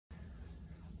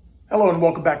Hello and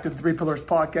welcome back to the Three Pillars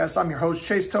Podcast. I'm your host,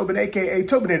 Chase Tobin, aka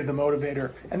Tobinator the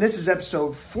Motivator, and this is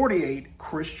episode 48,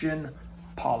 Christian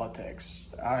Politics.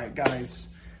 All right, guys,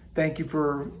 thank you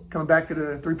for coming back to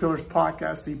the Three Pillars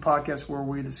Podcast, the podcast where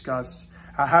we discuss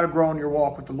how to grow in your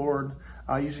walk with the Lord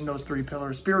using those three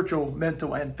pillars: spiritual,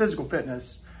 mental, and physical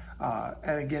fitness.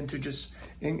 And again, to just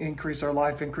increase our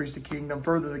life, increase the kingdom,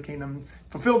 further the kingdom,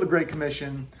 fulfill the Great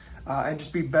Commission, and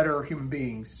just be better human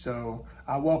beings. So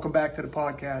welcome back to the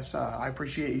podcast. I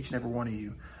appreciate each and every one of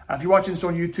you. If you're watching this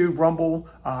on YouTube, Rumble,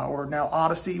 or now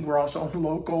Odyssey, we're also on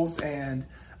Locals and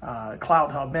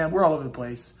Cloud Hub. Man, we're all over the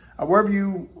place. Wherever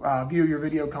you view your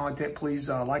video content, please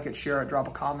like it, share it, drop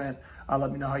a comment.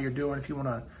 Let me know how you're doing. If you want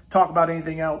to talk about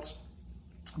anything else,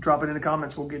 drop it in the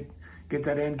comments. We'll get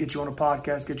that in, get you on a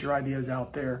podcast, get your ideas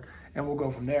out there, and we'll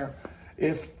go from there.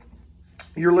 If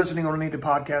you're listening on any of the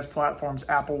podcast platforms,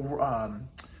 Apple,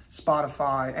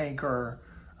 Spotify, Anchor,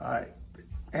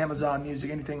 Amazon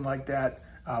Music, anything like that,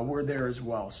 we're there as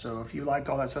well. So if you like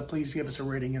all that stuff, please give us a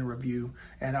rating and a review,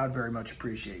 and I would very much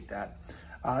appreciate that.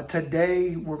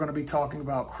 Today, we're going to be talking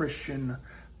about Christian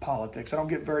politics. I don't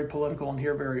get very political in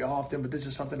here very often, but this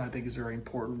is something I think is very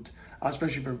important,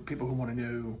 especially for people who want to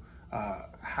know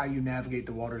how you navigate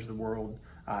the waters of the world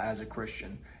as a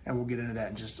Christian. And we'll get into that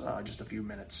in just a few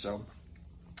minutes. So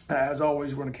as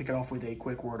always, we're going to kick it off with a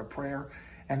quick word of prayer,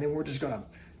 and then we're just going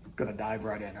to dive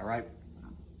right in. All right.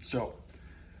 So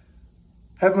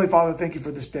Heavenly Father, thank you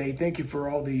for this day. Thank you for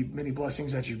all the many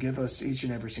blessings that you give us each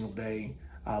and every single day.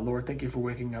 Lord, thank you for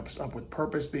waking us up with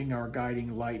purpose, being our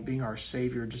guiding light, being our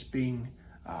Savior, just being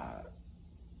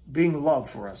love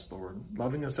for us, Lord,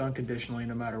 loving us unconditionally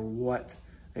no matter what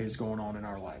is going on in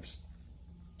our lives.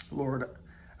 Lord,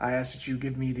 I ask that you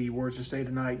give me the words to say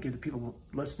tonight, give the people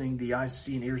listening the eyes to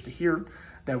see and ears to hear,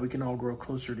 that we can all grow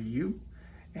closer to you.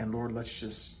 And Lord, let's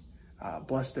just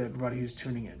bless everybody who's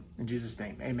tuning in. In Jesus'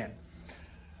 name, amen.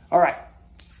 All right.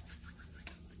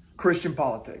 Christian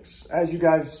politics. As you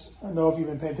guys know, if you've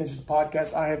been paying attention to the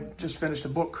podcast, I have just finished a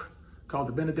book called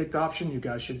The Benedict Option. You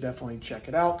guys should definitely check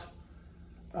it out.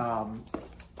 I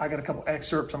got a couple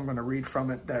excerpts I'm going to read from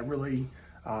it that really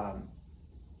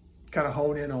kind of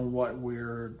hone in on what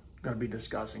we're going to be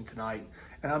discussing tonight.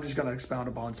 And I'm just going to expound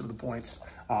upon some of the points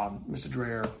Mr.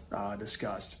 Dreher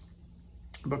discussed,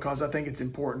 because I think it's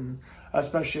important,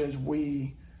 especially as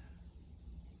we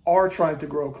are trying to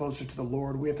grow closer to the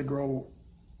Lord. We have to grow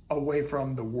away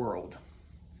from the world.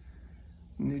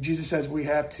 Jesus says we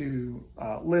have to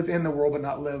live in the world, but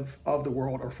not live of the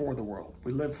world or for the world.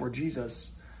 We live for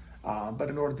Jesus, but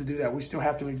in order to do that, we still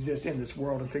have to exist in this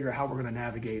world and figure out how we're going to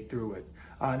navigate through it.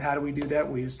 And how do we do that?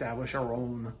 We establish our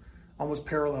own almost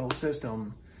parallel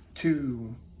system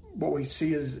to what we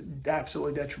see as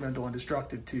absolutely detrimental and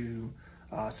destructive to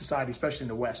society, especially in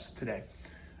the West today.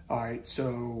 All right,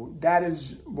 so that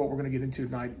is what we're going to get into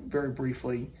tonight very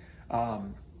briefly.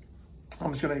 I'm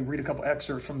just going to read a couple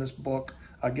excerpts from this book.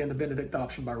 Again, The Benedict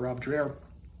Option by Rob Dreher.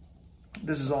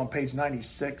 This is on page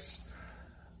 96.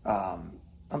 I'm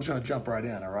just going to jump right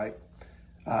in, all right?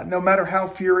 No matter how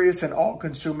furious and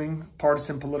all-consuming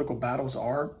partisan political battles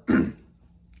are,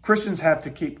 Christians have to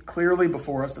keep clearly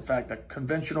before us the fact that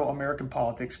conventional American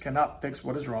politics cannot fix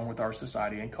what is wrong with our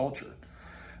society and culture.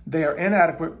 They are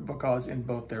inadequate because in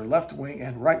both their left-wing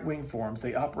and right-wing forms,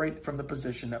 they operate from the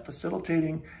position that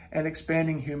facilitating and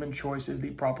expanding human choice is the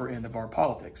proper end of our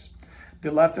politics. The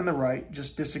left and the right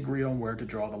just disagree on where to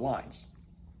draw the lines.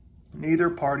 Neither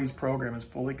party's program is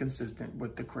fully consistent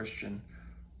with the Christian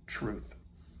truth.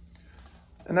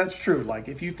 And that's true. Like,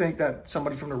 if you think that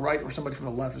somebody from the right or somebody from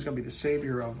the left is going to be the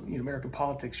savior of American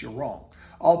politics, you're wrong.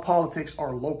 All politics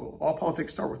are local. All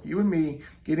politics start with you and me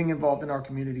getting involved in our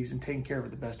communities and taking care of it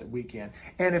the best that we can.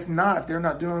 And if they're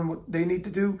not doing what they need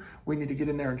to do, we need to get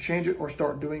in there and change it or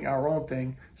start doing our own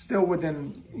thing, still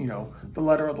within, the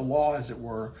letter of the law, as it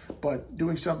were, but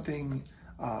doing something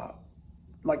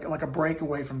like a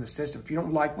breakaway from the system. If you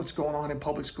don't like what's going on in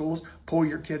public schools, pull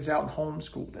your kids out and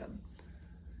homeschool them.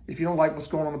 If you don't like what's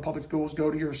going on in public schools, go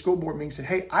to your school board meeting and say,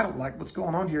 hey, I don't like what's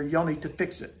going on here. Y'all need to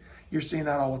fix it. You're seeing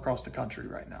that all across the country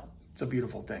right now. It's a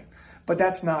beautiful thing. But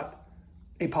that's not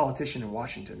a politician in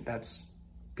Washington. That's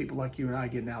people like you and I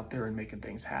getting out there and making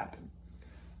things happen.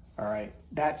 All right.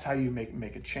 That's how you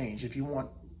make a change. If you want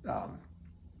an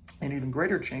even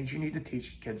greater change, you need to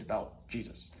teach kids about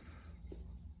Jesus.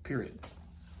 Period.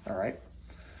 All right.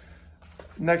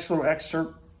 Next little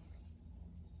excerpt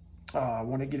I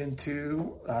want to get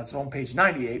into, it's on page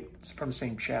 98. It's from the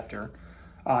same chapter.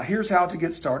 Here's how to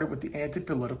get started with the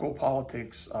anti-political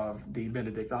politics of the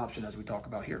Benedict Option, as we talk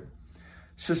about here.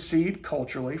 Secede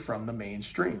culturally from the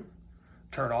mainstream.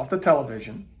 Turn off the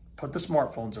television, Put the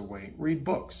smartphones away, read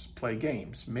books, play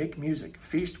games, make music,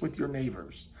 feast with your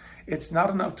neighbors. It's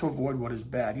not enough to avoid what is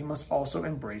bad. You must also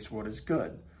embrace what is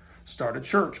good. Start a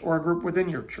church or a group within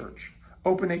your church.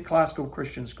 Open a classical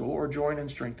Christian school or join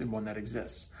and strengthen one that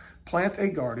exists. Plant a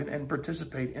garden and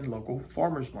participate in local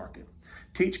farmers market.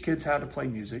 Teach kids how to play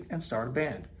music and start a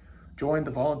band. Join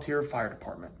the volunteer fire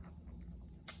department.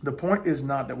 The point is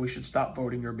not that we should stop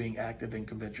voting or being active in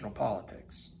conventional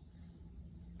politics.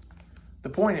 The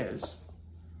point is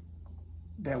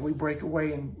that we break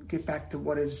away and get back to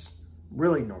what is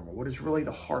really normal, what is really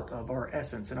the heart of our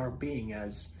essence and our being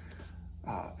as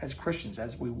Christians,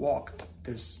 as we walk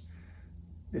this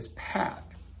path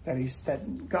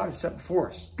that God has set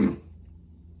before us.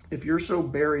 If you're so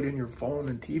buried in your phone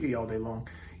and TV all day long,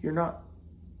 you're not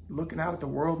looking out at the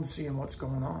world and seeing what's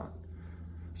going on.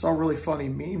 Saw a really funny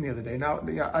meme the other day. Now,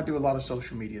 I do a lot of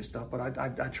social media stuff, but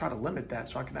I try to limit that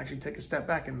so I can actually take a step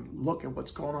back and look at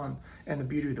what's going on and the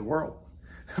beauty of the world.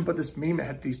 But this meme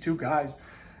had these two guys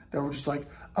that were just like,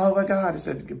 oh my God. It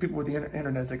said, people with the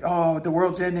internet, it's like, oh, the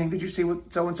world's ending. Did you see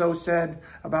what so-and-so said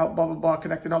about blah, blah, blah,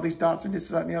 connecting all these dots and this,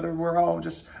 that, and the other? We're all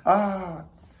just, And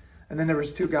then there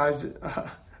was two guys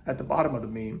at the bottom of the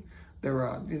meme. There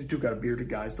were these two bearded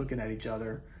guys looking at each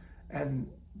other, and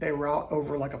they were out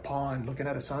over like a pond looking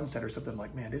at a sunset or something,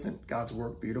 like, man, isn't God's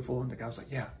work beautiful? And the guy was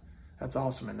like, yeah, that's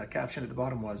awesome. And the caption at the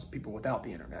bottom was, people without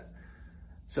the internet.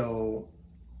 So,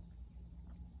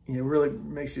 it really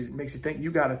makes you think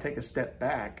you got to take a step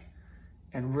back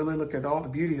and really look at all the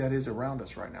beauty that is around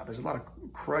us right now. There's a lot of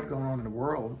crud going on in the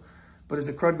world, but is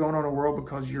the crud going on in the world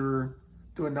because you're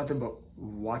doing nothing but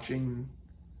watching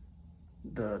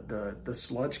the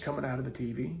sludge coming out of the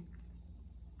TV?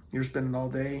 You're spending all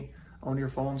day on your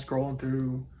phone scrolling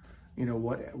through,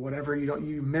 whatever.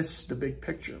 You miss the big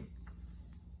picture.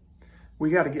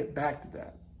 We got to get back to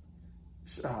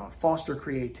that. Foster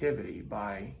creativity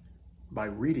by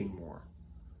reading more.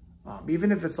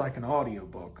 Even if it's like an audio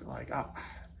book. Like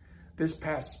this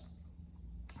past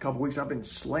couple weeks, I've been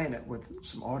slaying it with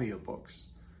some audio books.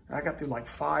 I got through like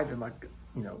 5 in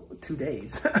 2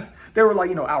 days. They were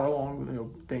like, hour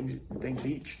long, things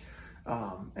each.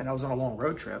 And I was on a long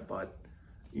road trip, but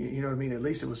you know what I mean? At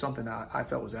least it was something that I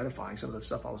felt was edifying, some of the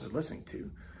stuff I was listening to.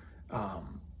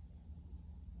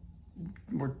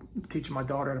 We're teaching my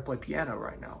daughter how to play piano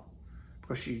right now,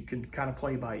 because she can kind of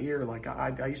play by ear like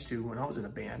I used to when I was in a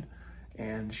band,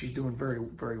 and she's doing very,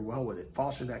 very well with it.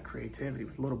 Foster that creativity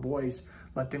with little boys.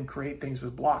 Let them create things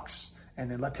with blocks and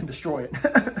then let them destroy it,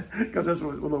 because that's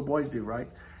what little boys do, right?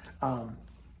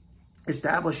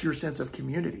 Establish your sense of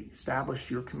community.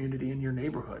 Establish your community in your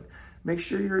neighborhood. Make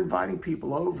sure you're inviting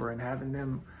people over and having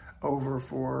them over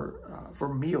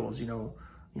for meals,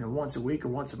 once a week or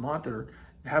once a month, or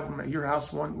have them at your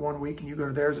house one week and you go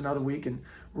to theirs another week, and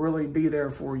really be there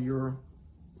for your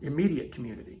immediate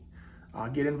community.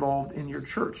 Get involved in your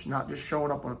church, not just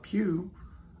showing up on a pew.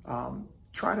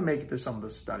 Try to make it to some of the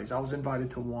studies. I was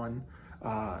invited to one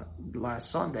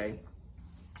last Sunday,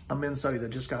 a men's study that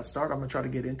just got started. I'm going to try to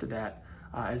get into that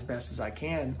as best as I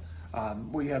can.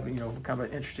 We have, kind of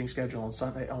an interesting schedule on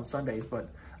Sundays, but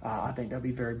I think that'd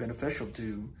be very beneficial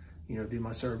to, do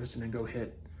my service and then go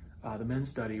hit the men's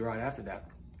study right after that.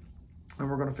 And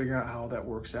we're going to figure out how that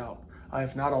works out.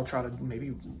 If not, I'll try to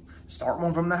maybe start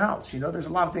one from the house. There's a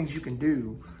lot of things you can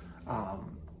do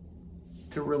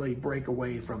to really break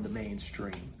away from the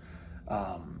mainstream.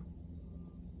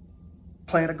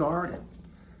 Plant a garden,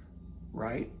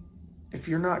 right? If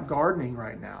you're not gardening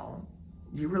right now,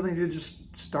 you really need to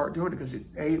just start doing it, because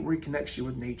it reconnects you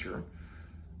with nature.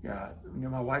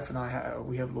 My wife and I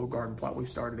we have a little garden plot we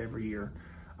started every year.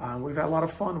 We've had a lot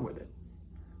of fun with it.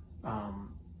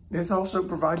 It also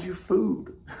provides you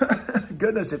food.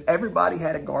 Goodness, if everybody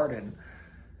had a garden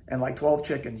and like 12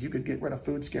 chickens, you could get rid of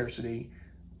food scarcity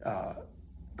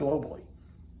globally,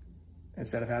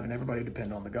 instead of having everybody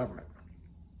depend on the government.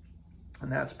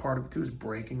 And that's part of it too, is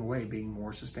breaking away, being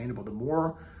more sustainable. The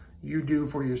more you do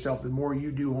for yourself, the more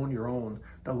you do on your own,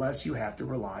 the less you have to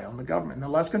rely on the government, and the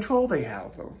less control they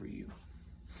have over you.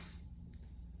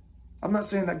 I'm not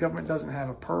saying that government doesn't have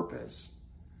a purpose,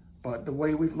 but the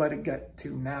way we've let it get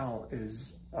to now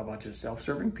is a bunch of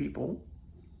self-serving people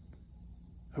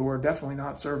who are definitely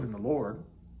not serving the Lord,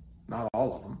 not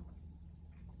all of them.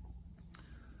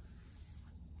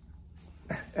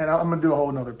 And I'm going to do a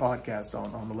whole nother podcast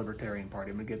on the Libertarian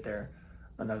Party. I'm going to get there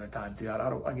another time too. I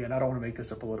don't want to make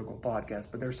this a political podcast,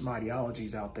 but there's some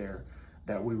ideologies out there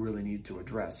that we really need to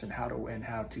address, and how to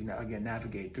again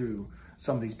navigate through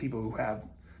some of these people who have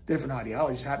different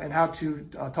ideologies, and how to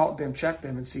talk to them, check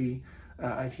them, and see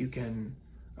if you can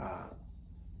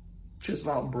chisel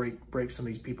out and break some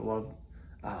of these people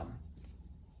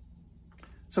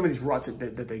some of these ruts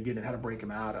that they get and how to break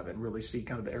them out of it and really see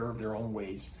kind of the error of their own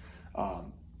ways.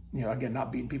 Again,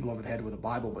 not beating people over the head with a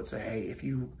Bible, but say, hey, if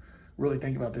you really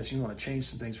think about this, you want to change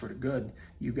some things for the good,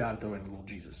 you got to throw in a little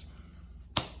Jesus.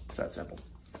 It's that simple.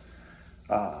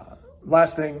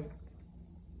 Last thing,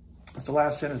 it's the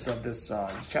last sentence of this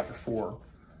chapter 4.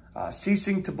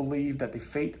 Ceasing to believe that the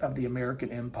fate of the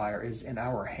American empire is in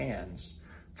our hands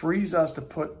frees us to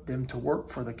put them to work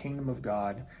for the kingdom of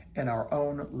God in our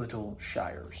own little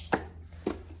shires.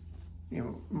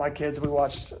 My kids, we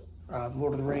watched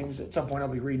Lord of the Rings. At some point, I'll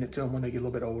be reading it to them when they get a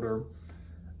little bit older.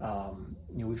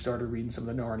 We've started reading some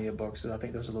of the Narnia books, so I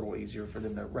think those are a little easier for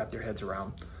them to wrap their heads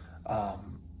around.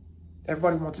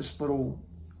 Everybody wants this little,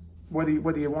 whether you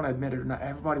want to admit it or not,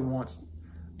 everybody wants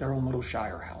their own little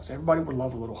shire house. Everybody would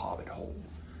love a little hobbit hole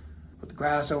with the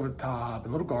grass over the top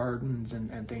and little gardens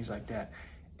and things like that.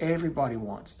 Everybody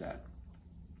wants that.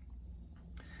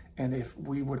 And if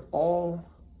we would all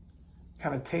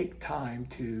kind of take time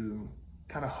to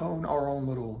kind of hone our own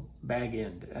little bag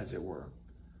end, as it were,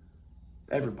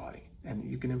 everybody, and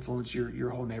you can influence your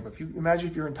whole neighborhood. If you imagine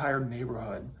if your entire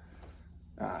neighborhood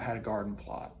had a garden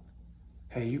plot.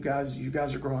 Hey, you guys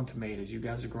are growing tomatoes. You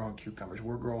guys are growing cucumbers.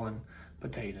 We're growing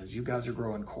potatoes. You guys are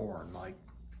growing corn.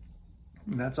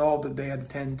 And that's all that they had to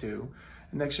tend to.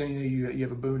 And next thing you know, you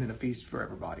have a boon and a feast for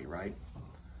everybody, right?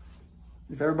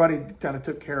 If everybody kind of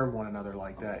took care of one another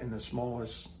like that in the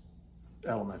smallest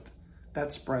element,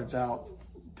 that spreads out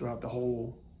throughout the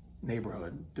whole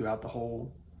neighborhood, throughout the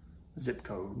whole zip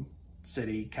code,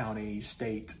 city, county,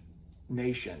 state,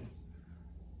 nation.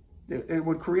 It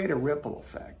would create a ripple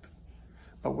effect.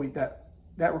 But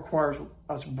that requires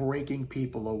us breaking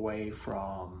people away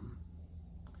from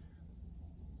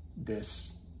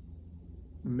this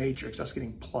matrix, us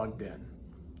getting plugged in,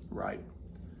 right?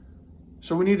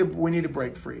 So we need to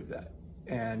break free of that.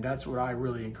 And that's what I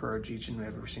really encourage each and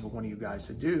every single one of you guys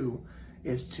to do,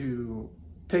 is to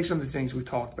take some of the things we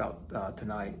talked about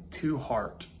tonight to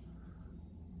heart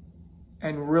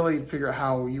and really figure out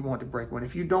how you want to break away. And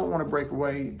if you don't want to break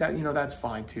away, that's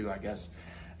fine too, I guess.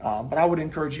 But I would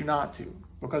encourage you not to,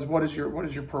 because what is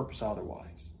your purpose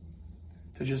otherwise?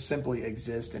 To just simply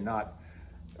exist and not,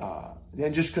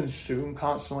 and just consume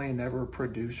constantly and never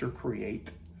produce or create.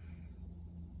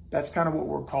 That's kind of what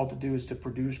we're called to do, is to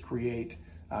produce, create,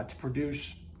 to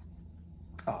produce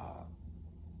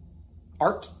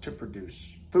art, to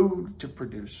produce food, to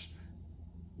produce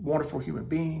wonderful human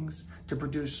beings, to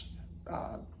produce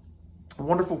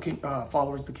wonderful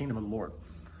followers of the kingdom of the Lord.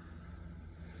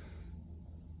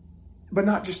 But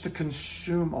not just to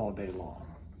consume all day long,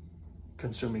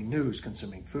 consuming news,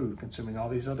 consuming food, consuming all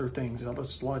these other things and all the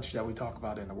sludge that we talk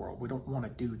about in the world. We don't want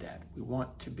to do that. We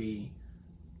want to be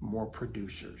more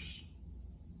producers.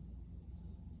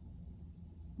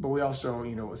 But we also,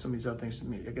 with some of these other things,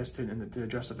 I guess to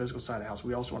address the physical side of the house,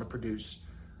 we also want to produce,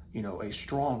 a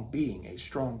strong being, a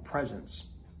strong presence,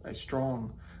 a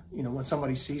strong, when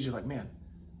somebody sees you, like, man,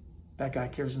 that guy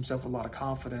carries himself with a lot of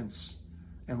confidence.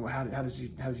 And how does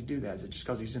he do that? Is it just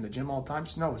because he's in the gym all the time?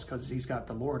 No, it's because he's got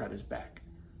the Lord at his back.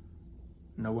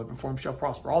 No weapon formed shall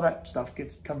prosper. All that stuff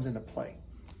comes into play.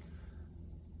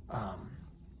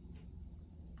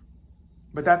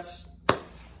 But that's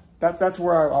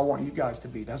where I want you guys to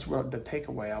be. That's where the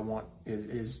takeaway I want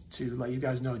is to let you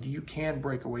guys know that you can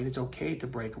break away. And it's okay to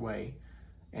break away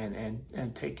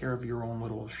and take care of your own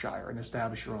little shire and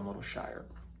establish your own little shire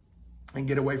and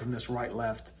get away from this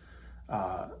right-left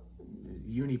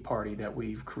uni party that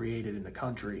we've created in the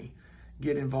country.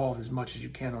 Get involved as much as you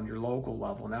can on your local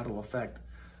level, and that'll affect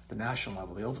the national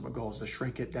level. The ultimate goal is to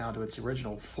shrink it down to its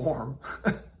original form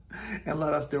and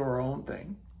let us do our own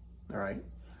thing. All right.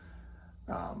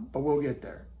 But we'll get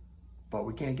there. But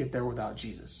we can't get there without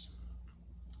Jesus.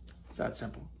 It's that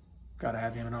simple. Got to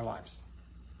have him in our lives.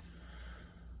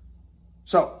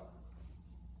 So,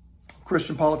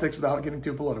 Christian politics without getting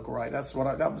too political, right?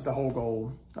 That was the whole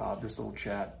goal of this little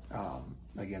chat.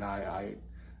 Again, I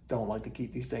don't like to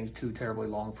keep these things too terribly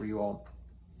long for you all.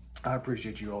 I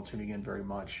appreciate you all tuning in very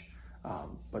much.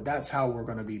 But that's how we're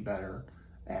going to be better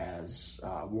as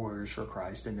warriors for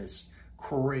Christ in this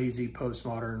crazy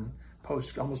postmodern,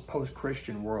 almost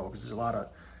post-Christian world, because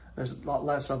there's a lot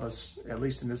less of us, at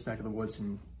least in this neck of the woods,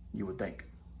 than you would think,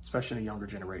 especially in the younger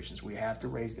generations. We have to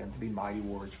raise them to be mighty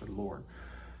warriors for the Lord.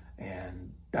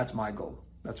 And that's my goal.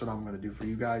 That's what I'm going to do for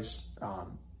you guys.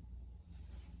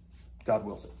 God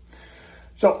wills it.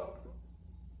 So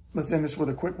let's end this with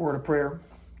a quick word of prayer.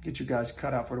 Get you guys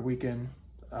cut out for the weekend.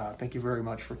 Thank you very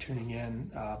much for tuning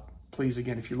in. Please,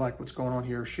 again, if you like what's going on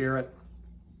here, share it.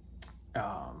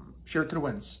 Share it to the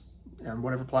winds. and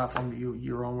whatever platform that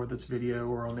you're on, whether it's video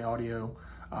or on the audio.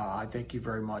 I thank you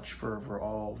very much for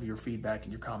all of your feedback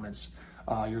and your comments,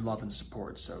 your love and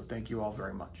support. So thank you all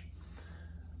very much.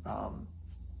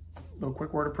 Little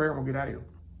quick word of prayer and we'll get out of here.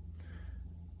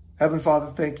 Heavenly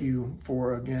Father, thank you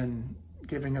for, again,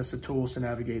 giving us the tools to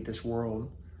navigate this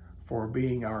world, for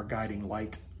being our guiding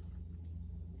light.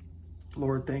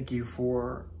 Lord, thank you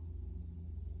for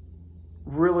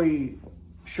really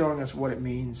showing us what it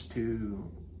means to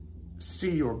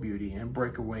see your beauty and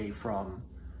break away from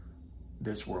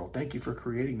this world. Thank you for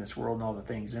creating this world and all the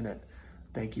things in it.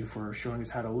 Thank you for showing us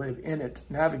how to live in it,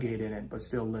 navigate in it, but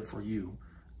still live for you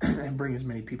and bring as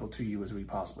many people to you as we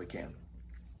possibly can.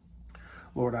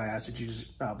 Lord, I ask that you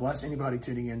just bless anybody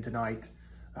tuning in tonight,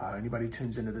 anybody who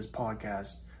tunes into this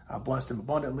podcast. Bless them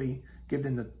abundantly, give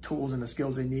them the tools and the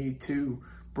skills they need to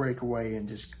break away and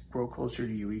just grow closer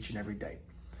to you each and every day.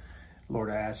 Lord,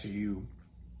 I ask you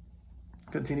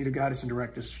continue to guide us and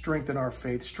direct us, strengthen our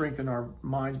faith, strengthen our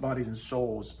minds, bodies, and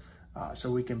souls,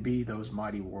 so we can be those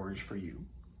mighty warriors for you.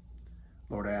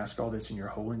 Lord, I ask all this in your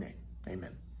holy name.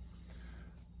 Amen.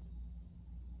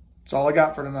 That's all I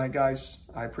got for tonight, guys.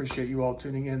 I appreciate you all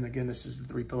tuning in. Again, this is the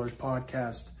Three Pillars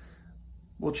Podcast.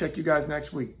 We'll check you guys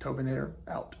next week. Tobinator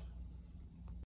out.